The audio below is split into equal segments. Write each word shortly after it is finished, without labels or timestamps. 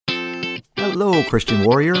Hello, Christian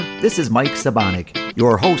Warrior. This is Mike Sabonik,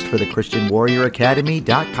 your host for the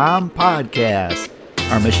ChristianWarriorAcademy.com podcast.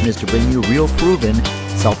 Our mission is to bring you real proven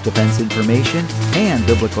self-defense information and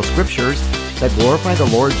biblical scriptures that glorify the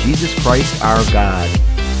Lord Jesus Christ, our God.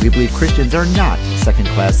 We believe Christians are not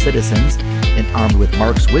second-class citizens, and armed with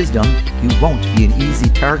Mark's wisdom, you won't be an easy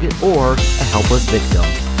target or a helpless victim.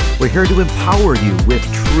 We're here to empower you with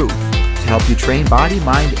truth, to help you train body,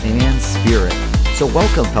 mind, and spirit. So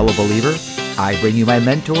welcome, fellow believer. I bring you my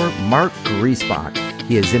mentor, Mark Griesbach.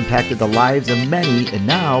 He has impacted the lives of many, and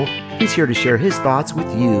now he's here to share his thoughts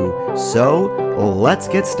with you. So let's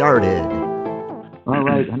get started. All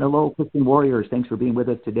right. And hello, Christian Warriors. Thanks for being with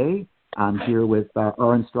us today. I'm here with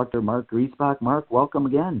our instructor, Mark Griesbach. Mark, welcome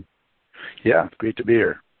again. Yeah, great to be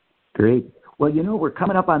here. Great. Well, you know, we're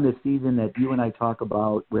coming up on this season that you and I talk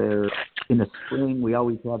about where in the spring we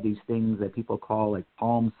always have these things that people call like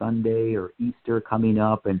Palm Sunday or Easter coming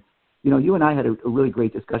up. And, you know, you and I had a really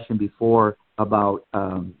great discussion before about,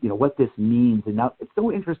 what this means. And now it's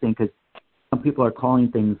so interesting because some people are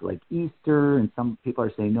calling things like Easter and some people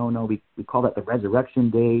are saying, no, we call that the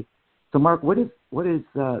Resurrection Day. So, Mark, what is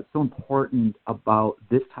so important about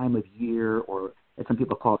this time of year, or as some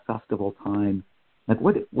people call it, festival time? Like,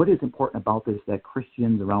 what is important about this that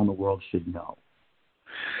Christians around the world should know?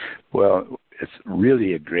 Well, it's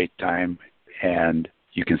really a great time, and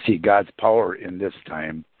you can see God's power in this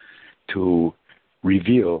time to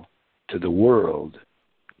reveal to the world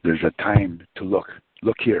there's a time to look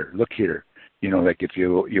here. You know, like if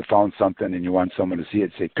you found something and you want someone to see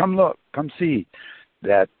it, say, come look, come see.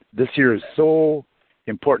 That this year is so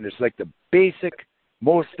important. It's like the basic,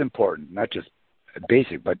 most important, not just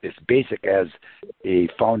basic, but it's basic as a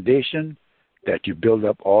foundation that you build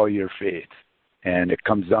up all your faith. And it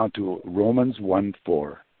comes down to Romans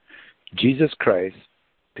 1:4. Jesus Christ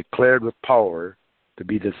declared with power to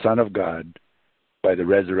be the Son of God by the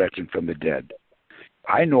resurrection from the dead.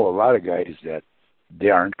 I know a lot of guys that they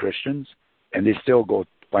aren't Christians and they still go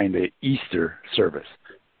find the Easter service.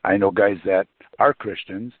 I know guys that are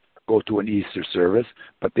Christians go to an Easter service,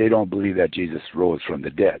 but they don't believe that Jesus rose from the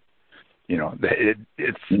dead. You know,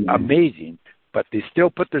 it's amazing, but they still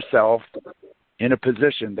put themselves in a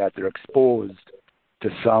position that they're exposed to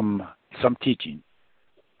some teaching,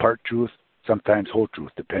 part truth, sometimes whole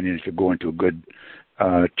truth, depending if you're going to a good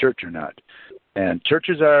church or not. And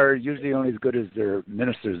churches are usually only as good as their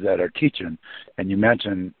ministers that are teaching. And you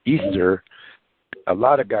mentioned Easter. A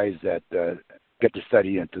lot of guys that get to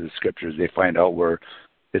study into the scriptures, they find out where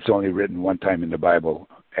it's only written one time in the Bible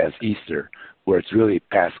as Easter, where it's really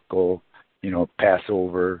Paschal,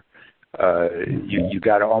 Passover. You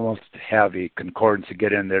got to almost have a concordance to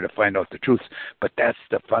get in there to find out the truth. But that's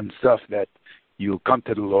the fun stuff that you come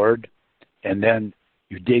to the Lord, and then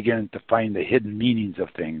you dig in to find the hidden meanings of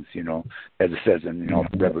things, as it says in,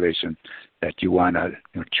 Revelation, that you want to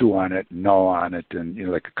chew on it, gnaw on it, and,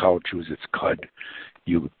 like a cow chews its cud.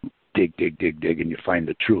 You dig, and you find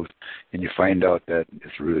the truth, and you find out that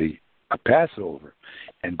it's really a Passover.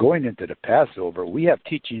 And going into the Passover, we have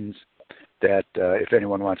teachings that if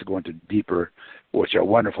anyone wants to go into deeper, which are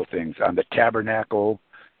wonderful things, on the tabernacle,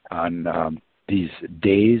 on these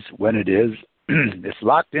days, when it is, it's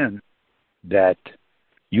locked in that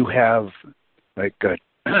you have like 10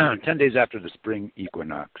 days after the spring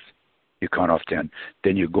equinox, you count off 10.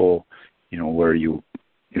 Then you go, where you're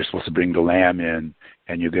supposed to bring the lamb in,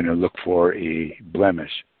 and you're going to look for a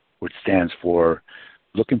blemish, which stands for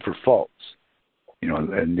looking for faults.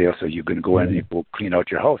 And they also, you're going to go in and you will clean out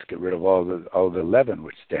your house, get rid of all the leaven,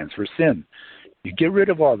 which stands for sin. You get rid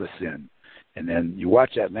of all the sin, and then you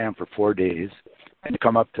watch that lamb for 4 days, and you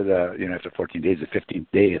come up to the, after 14 days, the 15th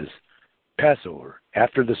day is Passover,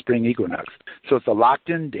 after the spring equinox. So it's a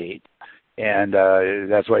locked-in date, and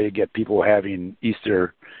that's why you get people having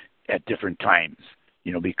Easter at different times,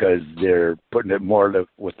 because they're putting it more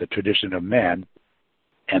with the tradition of man.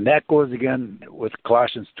 And that goes again with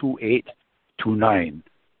Colossians 2:8. 2:9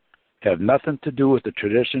 have nothing to do with the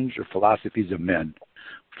traditions or philosophies of men,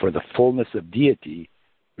 for the fullness of deity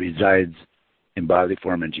resides in bodily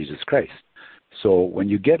form in Jesus Christ. So when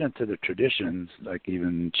you get into the traditions, like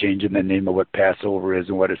even changing the name of what Passover is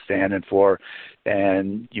and what it's standing for,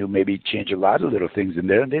 and you maybe change a lot of little things in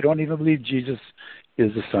there, and they don't even believe Jesus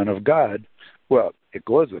is the Son of God. Well, it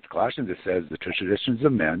goes with Colossians. It says the traditions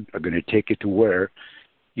of men are going to take you to where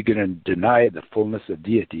you're going to deny the fullness of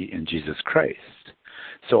deity in Jesus Christ.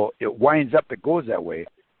 So it winds up, it goes that way.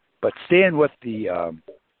 But staying with the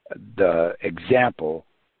example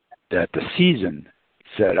that the season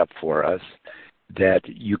set up for us, that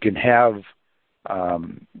you can have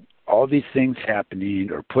all these things happening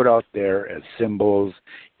or put out there as symbols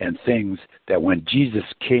and things that when Jesus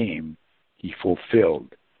came, he fulfilled.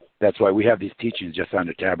 That's why we have these teachings just on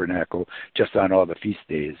the tabernacle, just on all the feast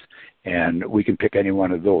days, and we can pick any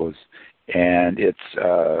one of those, and it's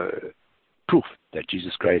proof that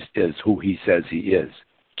Jesus Christ is who he says he is.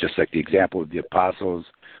 Just like the example of the apostles,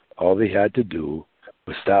 all they had to do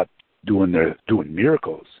was stop doing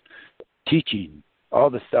miracles, teaching all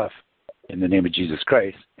the stuff in the name of Jesus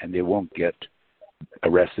Christ, and they won't get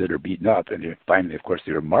arrested or beaten up. And finally, of course,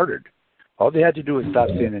 they were martyred. All they had to do was stop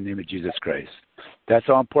saying the name of Jesus Christ. That's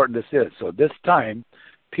how important this is. So this time,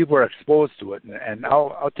 people are exposed to it. And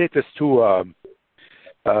I'll take this to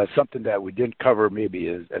something that we didn't cover maybe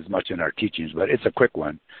as much in our teachings, but it's a quick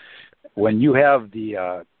one. When you have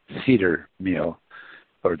the Seder meal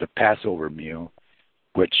or the Passover meal,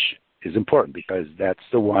 which is important because that's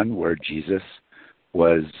the one where Jesus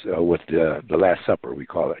was with the Last Supper, we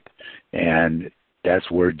call it. And that's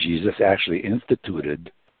where Jesus actually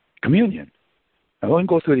instituted communion. I'm going to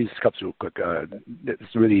go through these cups real quick.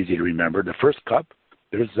 It's really easy to remember. The first cup,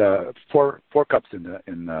 there's four cups in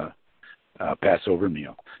the Passover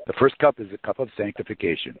meal. The first cup is a cup of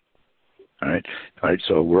sanctification. All right.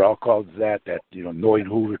 So we're all called that. Knowing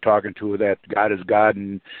who we're talking to, that God is God,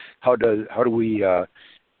 and how do we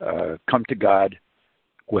come to God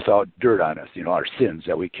without dirt on us? Our sins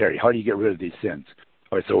that we carry. How do you get rid of these sins?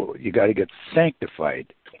 All right. So you got to get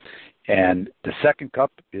sanctified. And the second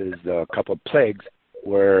cup is the cup of plagues,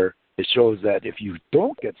 where it shows that if you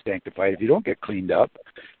don't get sanctified, if you don't get cleaned up,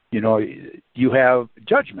 you have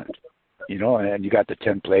judgment. And you got the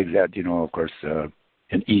 10 plagues that, of course,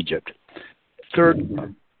 in Egypt.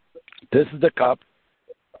 Third, this is the cup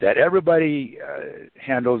that everybody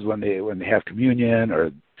handles when they have communion,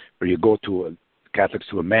 or you go to Catholics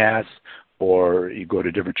to a mass, or you go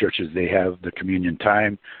to different churches. They have the communion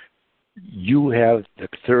time. You have the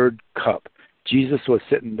third cup. Jesus was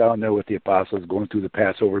sitting down there with the apostles going through the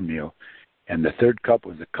Passover meal, and the third cup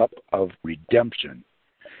was the cup of redemption.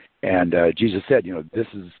 And Jesus said, this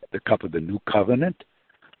is the cup of the new covenant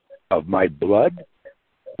of my blood,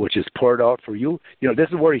 which is poured out for you. This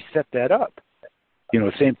is where he set that up.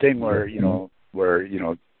 Same thing where,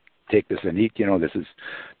 take this and eat, this is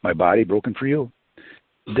my body broken for you.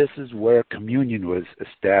 This is where communion was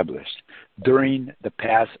established during the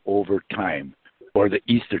Passover time, or the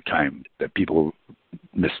Easter time that people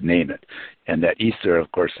misname it. And that Easter,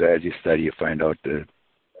 of course, as you study, you find out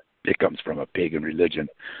it comes from a pagan religion.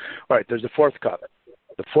 All right, there's the fourth cup.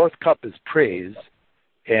 The fourth cup is praise,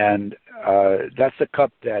 and that's the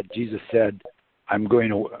cup that Jesus said, I'm going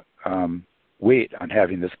to wait on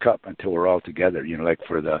having this cup until we're all together, like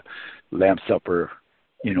for the Lamb's Supper,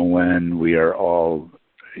 when we are all,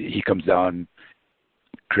 he comes down,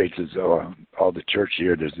 creates all the church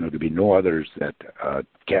here. There's going to be no others that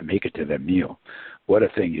can't make it to that meal. What a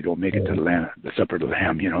thing, you don't make it to the supper of the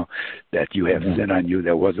Lamb, that you have sin on you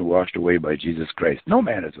that wasn't washed away by Jesus Christ. No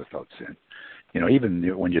man is without sin.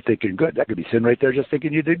 Even when you're thinking good, that could be sin right there just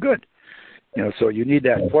thinking you did good. So you need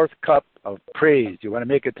that fourth cup of praise. You want to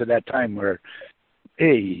make it to that time where,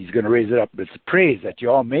 hey, he's going to raise it up. It's praise that you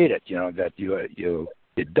all made it, that you've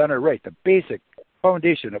done it right. The basic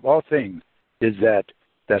foundation of all things is that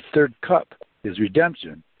third cup is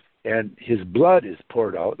redemption, and his blood is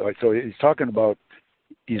poured out. So he's talking about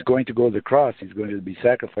he's going to go to the cross. He's going to be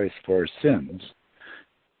sacrificed for our sins,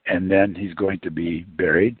 and then he's going to be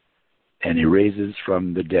buried, and he raises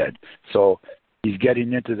from the dead. So he's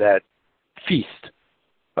getting into that feast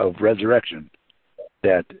of resurrection,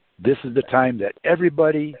 that this is the time that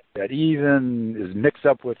everybody that even is mixed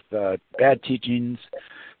up with bad teachings,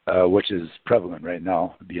 which is prevalent right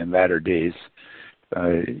now, being latter days,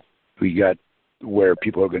 we got where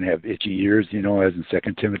people are going to have itchy ears, as in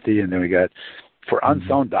 2 Timothy, and then we got for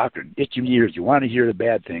unsound doctrine, itchy ears. You want to hear the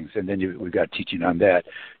bad things, and then we got teaching on that.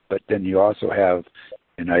 But then you also have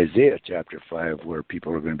in Isaiah chapter 5 where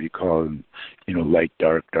people are going to be called, light,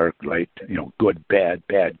 dark, dark, light, good, bad,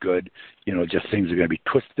 bad, good. Just things are going to be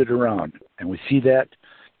twisted around. And we see that,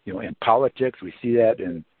 in politics. We see that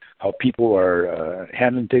in how people are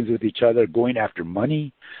handling things with each other, going after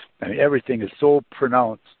money. I mean, everything is so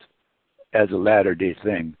pronounced as a latter-day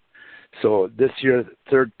thing. So this year,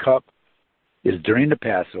 third cup is during the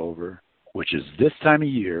Passover, which is this time of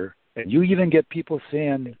year. And you even get people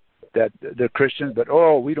saying that they're Christians, but,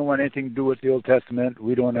 we don't want anything to do with the Old Testament.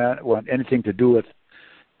 We don't want anything to do with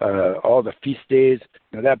all the feast days.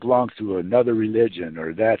 That belongs to another religion,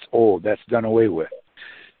 or that's old, that's done away with.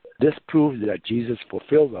 This proves that Jesus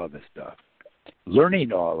fulfilled all this stuff.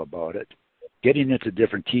 Learning all about it, getting into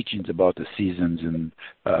different teachings about the seasons and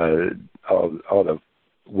all the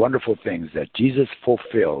wonderful things that Jesus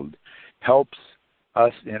fulfilled helps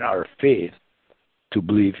us in our faith to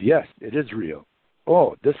believe, yes, it is real.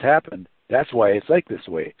 Oh, this happened. That's why it's like this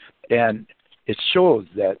way. And it shows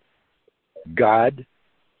that God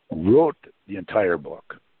wrote the entire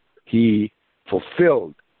book. He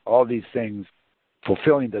fulfilled all these things.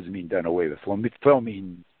 Fulfilling doesn't mean done away with. Fulfill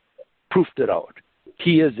means proofed it out.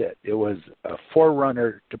 He is it. It was a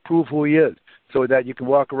forerunner to prove who he is, so that you can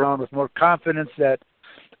walk around with more confidence that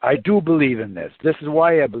I do believe in this. This is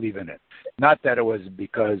why I believe in it. Not that it was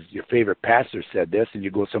because your favorite pastor said this and you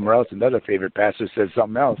go somewhere else and another favorite pastor says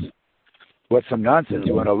something else. What's some nonsense?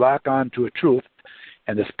 You want to lock on to a truth,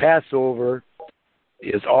 and this Passover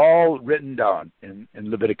is all written down in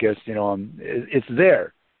Leviticus. It's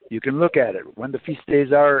there. You can look at it when the feast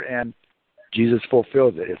days are, and Jesus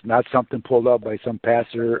fulfills it. It's not something pulled out by some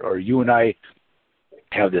pastor or you and I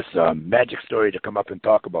have this magic story to come up and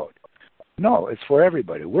talk about. No, it's for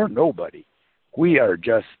everybody. We're nobody. We are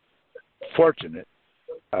just fortunate,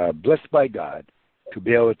 blessed by God, to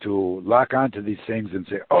be able to lock onto these things and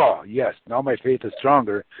say, oh, yes, now my faith is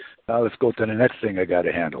stronger. Now let's go to the next thing I got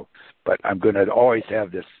to handle. But I'm going to always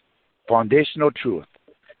have this foundational truth.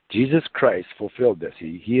 Jesus Christ fulfilled this.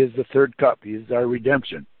 He is the third cup. He is our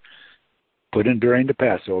redemption. Put in during the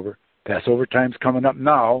Passover. Passover time's coming up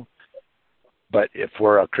now. But if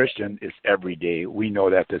we're a Christian, it's every day. We know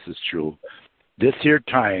that this is true. This here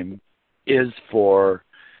time is for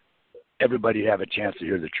everybody to have a chance to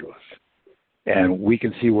hear the truth. And we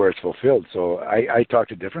can see where it's fulfilled. So I talk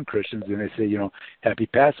to different Christians, and they say, Happy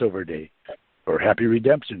Passover Day, or Happy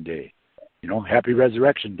Redemption Day, Happy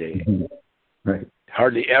Resurrection Day. Mm-hmm. Right.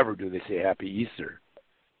 Hardly ever do they say Happy Easter.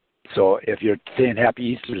 So if you're saying Happy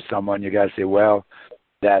Easter to someone, you got to say, well,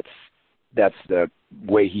 that's the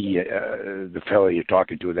way the fellow you're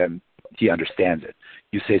talking to, then he understands it.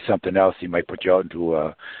 You say something else, he might put you out into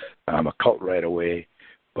a cult right away.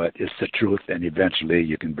 But it's the truth, and eventually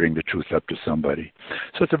you can bring the truth up to somebody.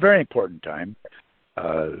 So it's a very important time,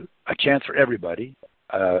 a chance for everybody,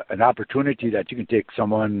 an opportunity that you can take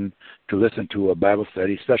someone to listen to a Bible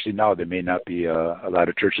study, especially now there may not be a lot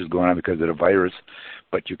of churches going on because of the virus,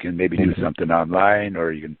 but you can maybe do something online,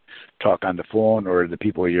 or you can talk on the phone, or the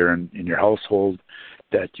people you're in your household,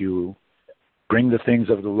 that you bring the things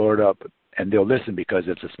of the Lord up, and they'll listen because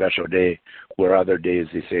it's a special day, where other days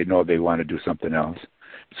they say, no, they want to do something else.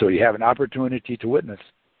 So you have an opportunity to witness,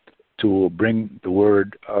 to bring the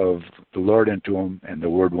word of the Lord into them, and the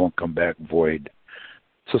word won't come back void.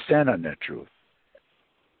 So stand on that truth.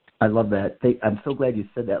 I love that. I'm so glad you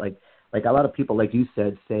said that. Like a lot of people, like you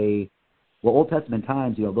said, say, well, Old Testament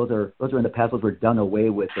times, those are in the past, those were done away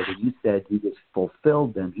with. But when you said he just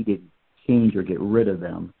fulfilled them, he didn't change or get rid of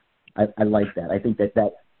them. I like that. I think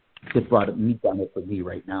that just brought meat on it for me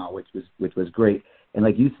right now, which was great. And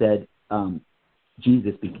like you said,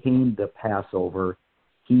 Jesus became the Passover.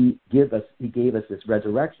 He gave us this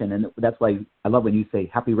resurrection, and that's why I love when you say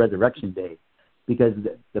Happy Resurrection Day, because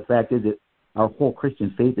the fact is that our whole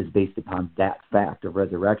Christian faith is based upon that fact of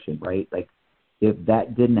resurrection, right? Like, if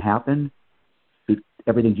that didn't happen,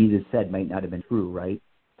 everything Jesus said might not have been true, right?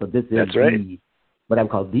 So this is what I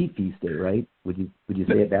would call the feast day, right? Would you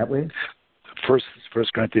say it that way?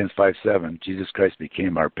 First Corinthians 5:7, Jesus Christ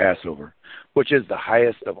became our Passover, which is the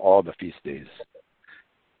highest of all the feast days.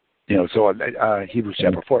 So Hebrews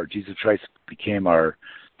chapter 4, Jesus Christ became our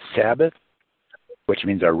Sabbath, which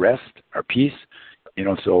means our rest, our peace.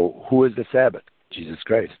 So who is the Sabbath? Jesus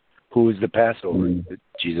Christ. Who is the Passover?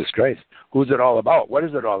 Jesus Christ. Who's it all about? What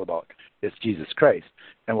is it all about? It's Jesus Christ.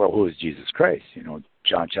 And who is Jesus Christ?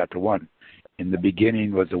 John chapter 1. In the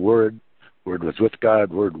beginning was the Word. Word was with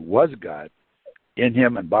God. Word was God. In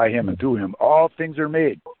him and by him and through him, all things are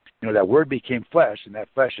made. That Word became flesh, and that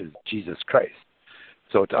flesh is Jesus Christ.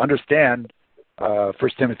 So to understand 1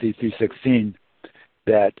 Timothy 3:16,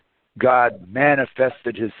 that God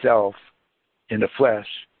manifested himself in the flesh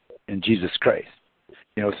in Jesus Christ.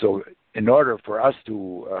 So in order for us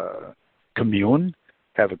to commune,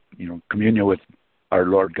 have communion with our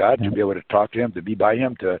Lord God, to be able to talk to him, to be by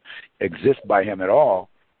him, to exist by him at all,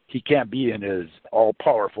 he can't be in his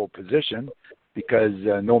all-powerful position, because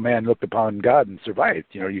no man looked upon God and survived.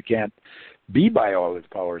 You can't be by all his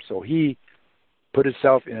power. So he put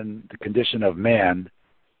himself in the condition of man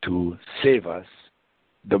to save us.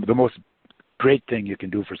 The most great thing you can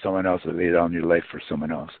do for someone else is lay down your life for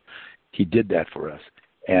someone else. He did that for us.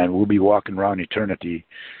 And we'll be walking around eternity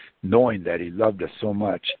knowing that he loved us so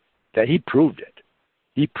much that he proved it.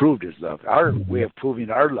 He proved his love. Our way of proving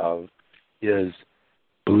our love is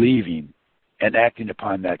believing and acting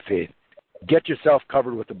upon that faith. Get yourself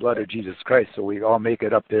covered with the blood of Jesus Christ, so we all make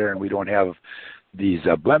it up there and we don't have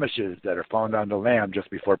blemishes that are found on the lamb just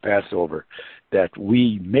before Passover, that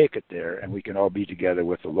we make it there and we can all be together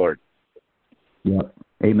with the Lord. Yep.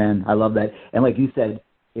 Amen. I love that. And like you said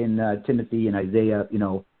in Timothy and Isaiah,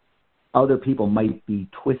 other people might be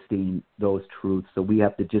twisting those truths. So we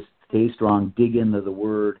have to just stay strong, dig into the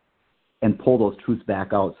Word, and pull those truths back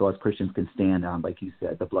out so us Christians can stand on, like you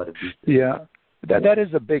said, the blood of Jesus. Yeah, that is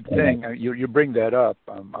a big thing. You bring that up.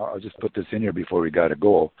 I'll just put this in here before we got to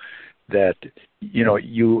go, that,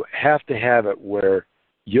 you have to have it where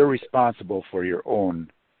you're responsible for your own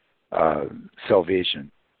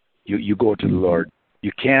salvation. You go to the Lord.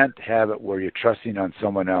 You can't have it where you're trusting on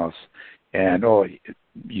someone else and,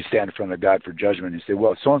 you stand in front of God for judgment and say,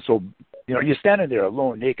 well, so-and-so, you're standing there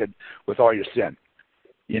alone, naked, with all your sin.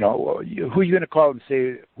 Who are you going to call and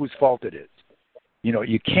say whose fault it is?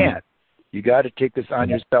 You can't. You got to take this on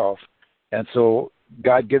yourself. And so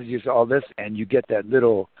God gives you all this, and you get that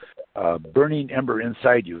little burning ember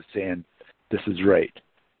inside you saying, this is right.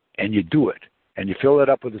 And you do it. And you fill it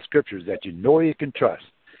up with the scriptures that you can trust.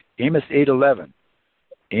 Amos 8:11.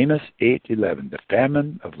 Amos 8:11. The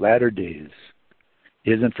famine of latter days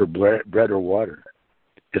isn't for bread or water.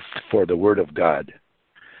 It's for the word of God.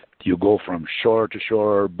 You go from shore to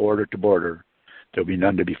shore, border to border. There'll be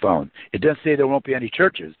none to be found. It doesn't say there won't be any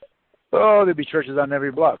churches. There'll be churches on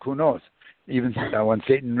every block. Who knows? Even when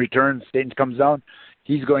Satan returns, Satan comes down,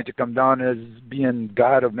 he's going to come down as being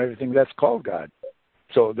God of everything that's called God.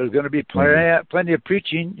 So there's going to be plenty of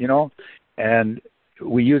preaching, and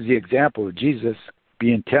we use the example of Jesus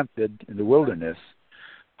being tempted in the wilderness,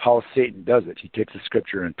 how Satan does it. He takes the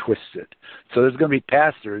scripture and twists it. So there's going to be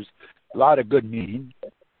pastors, a lot of good meaning,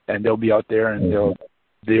 and they'll be out there and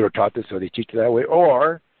they were taught this, so they teach it that way.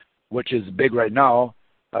 Or, which is big right now,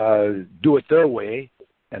 do it their way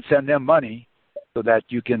and send them money so that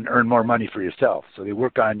you can earn more money for yourself. So they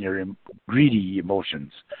work on your greedy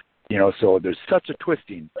emotions. So there's such a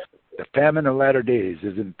twisting. The famine of latter days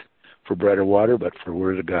isn't for bread or water, but for the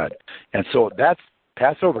word of God. And so that's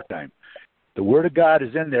Passover time. The word of God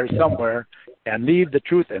is in there somewhere, and leave the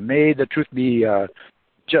truth, and may the truth be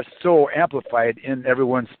just so amplified in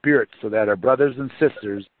everyone's spirit so that our brothers and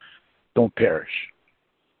sisters don't perish.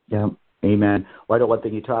 Yeah, amen. Well, I know one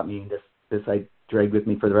thing you taught me, this I drag with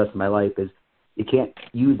me for the rest of my life, is you can't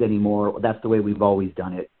use anymore. That's the way we've always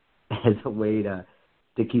done it, as a way to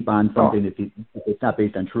keep on something if it's not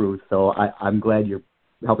based on truth. So I'm glad you're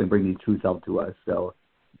helping bring these truths out to us. So,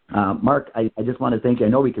 Mark, I just want to thank you. I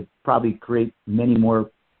know we could probably create many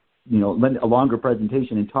more, a longer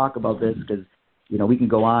presentation and talk about this because, we can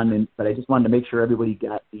go on, but I just wanted to make sure everybody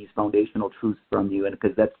got these foundational truths from you, and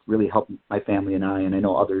because that's really helped my family and I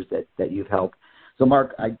know others that you've helped. So,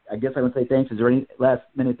 Mark, I guess I would say thanks. Is there any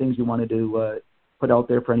last-minute things you wanted to put out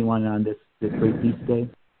there for anyone on this great feast day?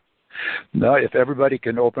 No, if everybody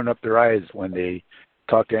can open up their eyes when they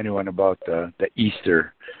talk to anyone about the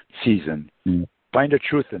Easter season, find a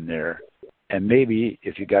truth in there, and maybe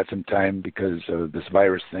if you got some time because of this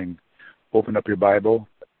virus thing, open up your Bible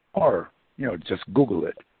or just Google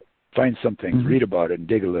it. Find something, read about it, and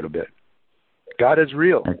dig a little bit. God is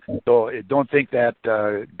real. So don't think that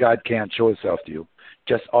God can't show himself to you.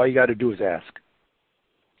 Just all you got to do is ask.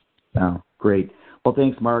 Oh, great. Well,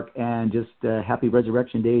 thanks, Mark, and just happy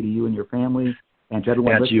Resurrection Day to you and your family, and to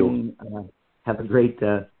everyone listening. Have a great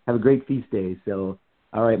feast day. So,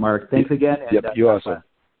 all right, Mark. Thanks again. And, you also.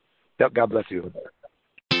 Yep. God bless you.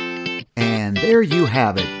 And there you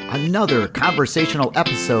have it, another conversational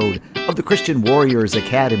episode of the Christian Warriors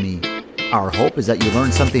Academy. Our hope is that you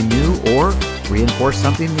learn something new or reinforce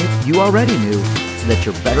something that you already knew so that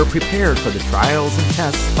you're better prepared for the trials and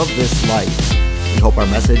tests of this life. We hope our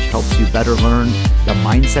message helps you better learn the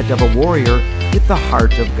mindset of a warrior with the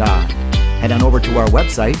heart of God. Head on over to our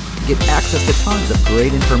website to get access to tons of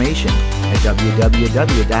great information at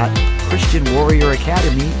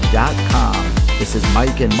www.christianwarrioracademy.com. This is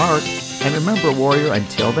Mike and Mark, and remember, warrior,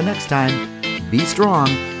 until the next time, be strong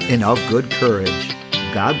and of good courage.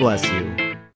 God bless you.